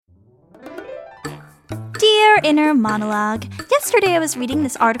Dear Inner Monologue, yesterday I was reading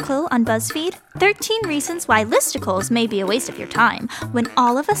this article on BuzzFeed, 13 Reasons Why Listicles May Be a Waste of Your Time, when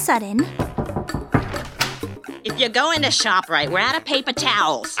all of a sudden... If you're going to ShopRite, we're out of paper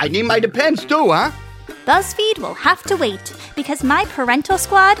towels. I need my Depends too, huh? BuzzFeed will have to wait, because my parental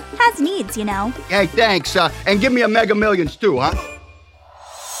squad has needs, you know. Hey, thanks, and give me a Mega Millions too, huh?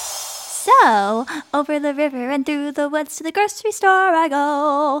 So, over the river and through the woods to the grocery store I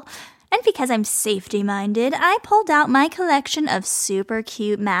go. And because I'm safety-minded, I pulled out my collection of super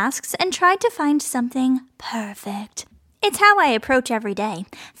cute masks and tried to find something perfect. It's how I approach every day,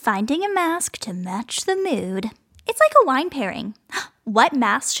 finding a mask to match the mood. It's like a wine pairing. What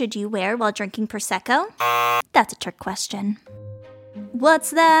mask should you wear while drinking Prosecco? That's a trick question. What's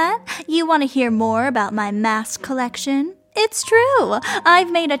that? You want to hear more about my mask collection? It's true. I've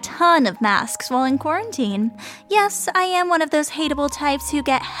made a ton of masks while in quarantine. Yes, I am one of those hateable types who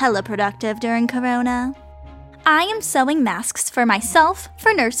get hella productive during Corona. I am sewing masks for myself,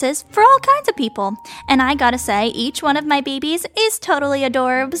 for nurses, for all kinds of people. And I gotta say, each one of my babies is totally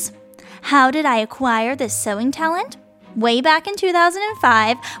adorbs. How did I acquire this sewing talent? Way back in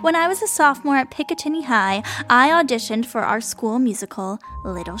 2005, when I was a sophomore at Picatinny High, I auditioned for our school musical,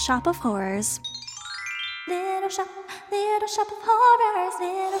 Little Shop of Horrors. Little shop of horrors,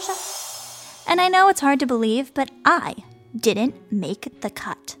 little shop. And I know it's hard to believe, but I didn't make the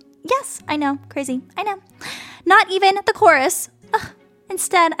cut. Yes, I know, crazy, I know. Not even the chorus. Ugh.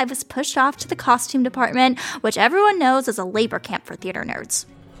 Instead, I was pushed off to the costume department, which everyone knows is a labor camp for theater nerds.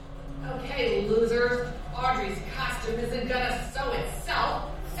 Okay, losers. Audrey's costume isn't gonna sew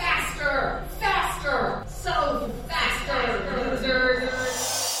itself. Faster! Faster! Sew faster, losers!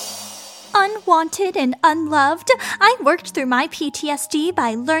 Unwanted and unloved, I worked through my PTSD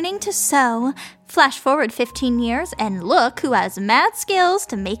by learning to sew. Flash forward 15 years, and look who has mad skills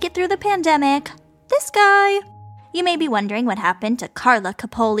to make it through the pandemic. This guy. You may be wondering what happened to Carla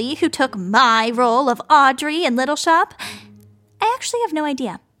Capoli, who took my role of Audrey in Little Shop. I actually have no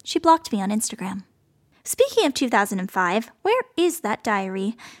idea. She blocked me on Instagram. Speaking of 2005, where is that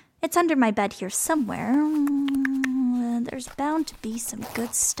diary? It's under my bed here somewhere. There's bound to be some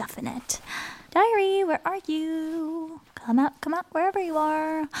good stuff in it. Diary, where are you? Come out, wherever you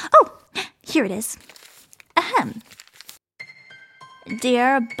are. Oh, here it is. Ahem.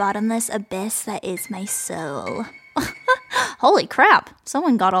 Dear bottomless abyss that is my soul. Holy crap,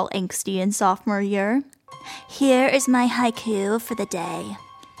 someone got all angsty in sophomore year. Here is my haiku for the day.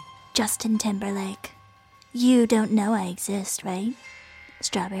 Justin Timberlake. You don't know I exist, right?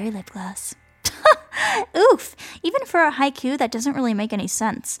 Strawberry lip gloss. Oof, even for a haiku that doesn't really make any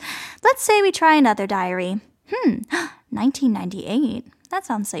sense. Let's say we try another diary. 1998. That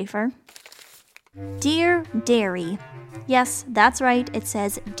sounds safer. Dear Dairy. Yes, that's right, it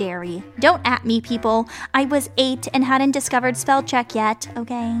says dairy. Don't at me, people. I was 8 and hadn't discovered spell check yet,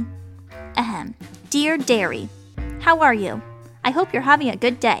 okay? Ahem. Dear Dairy. How are you? I hope you're having a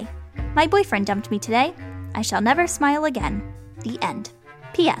good day. My boyfriend dumped me today. I shall never smile again. The end.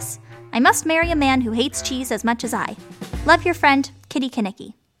 P.S. I must marry a man who hates cheese as much as I. Love your friend, Kitty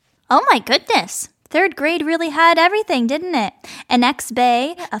Kanicki. Oh my goodness! 3rd grade really had everything, didn't it? An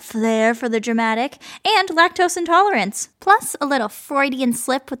ex-bae, a flair for the dramatic, and lactose intolerance. Plus a little Freudian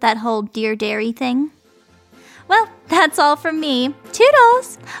slip with that whole Dear Dairy thing. Well, that's all from me.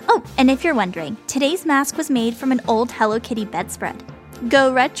 Toodles! Oh, and if you're wondering, today's mask was made from an old Hello Kitty bedspread.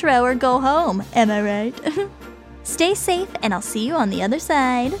 Go retro or go home, am I right? Stay safe, and I'll see you on the other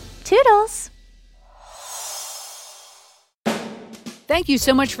side. Toodles! Thank you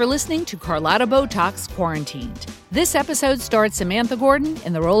so much for listening to Carlotta Botox Quarantined. This episode starred Samantha Gordon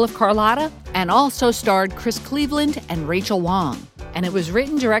in the role of Carlotta and also starred Chris Cleveland and Rachel Wong. And it was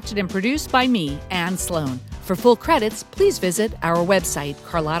written, directed, and produced by me, Anne Sloan. For full credits, please visit our website,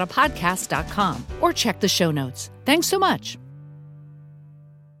 carlottapodcast.com, or check the show notes. Thanks so much.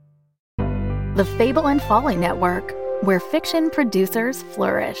 The Fable and Folly Network, where fiction producers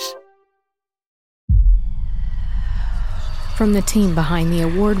flourish. From the team behind the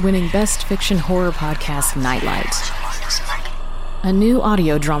award-winning Best Fiction Horror podcast, Nightlight. A new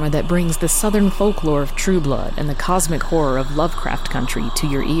audio drama that brings the southern folklore of True Blood and the cosmic horror of Lovecraft Country to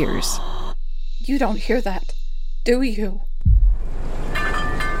your ears. You don't hear that, do you?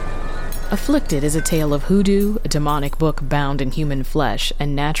 Afflicted is a tale of hoodoo, a demonic book bound in human flesh,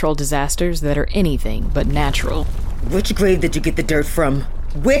 and natural disasters that are anything but natural. Which grave did you get the dirt from?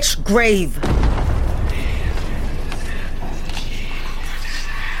 Which grave?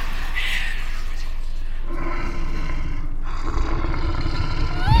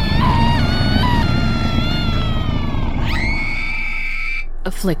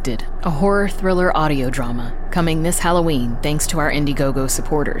 Afflicted, a horror thriller audio drama, coming this Halloween thanks to our Indiegogo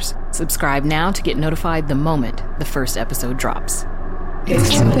supporters. Subscribe now to get notified the moment the first episode drops. It's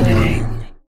happening.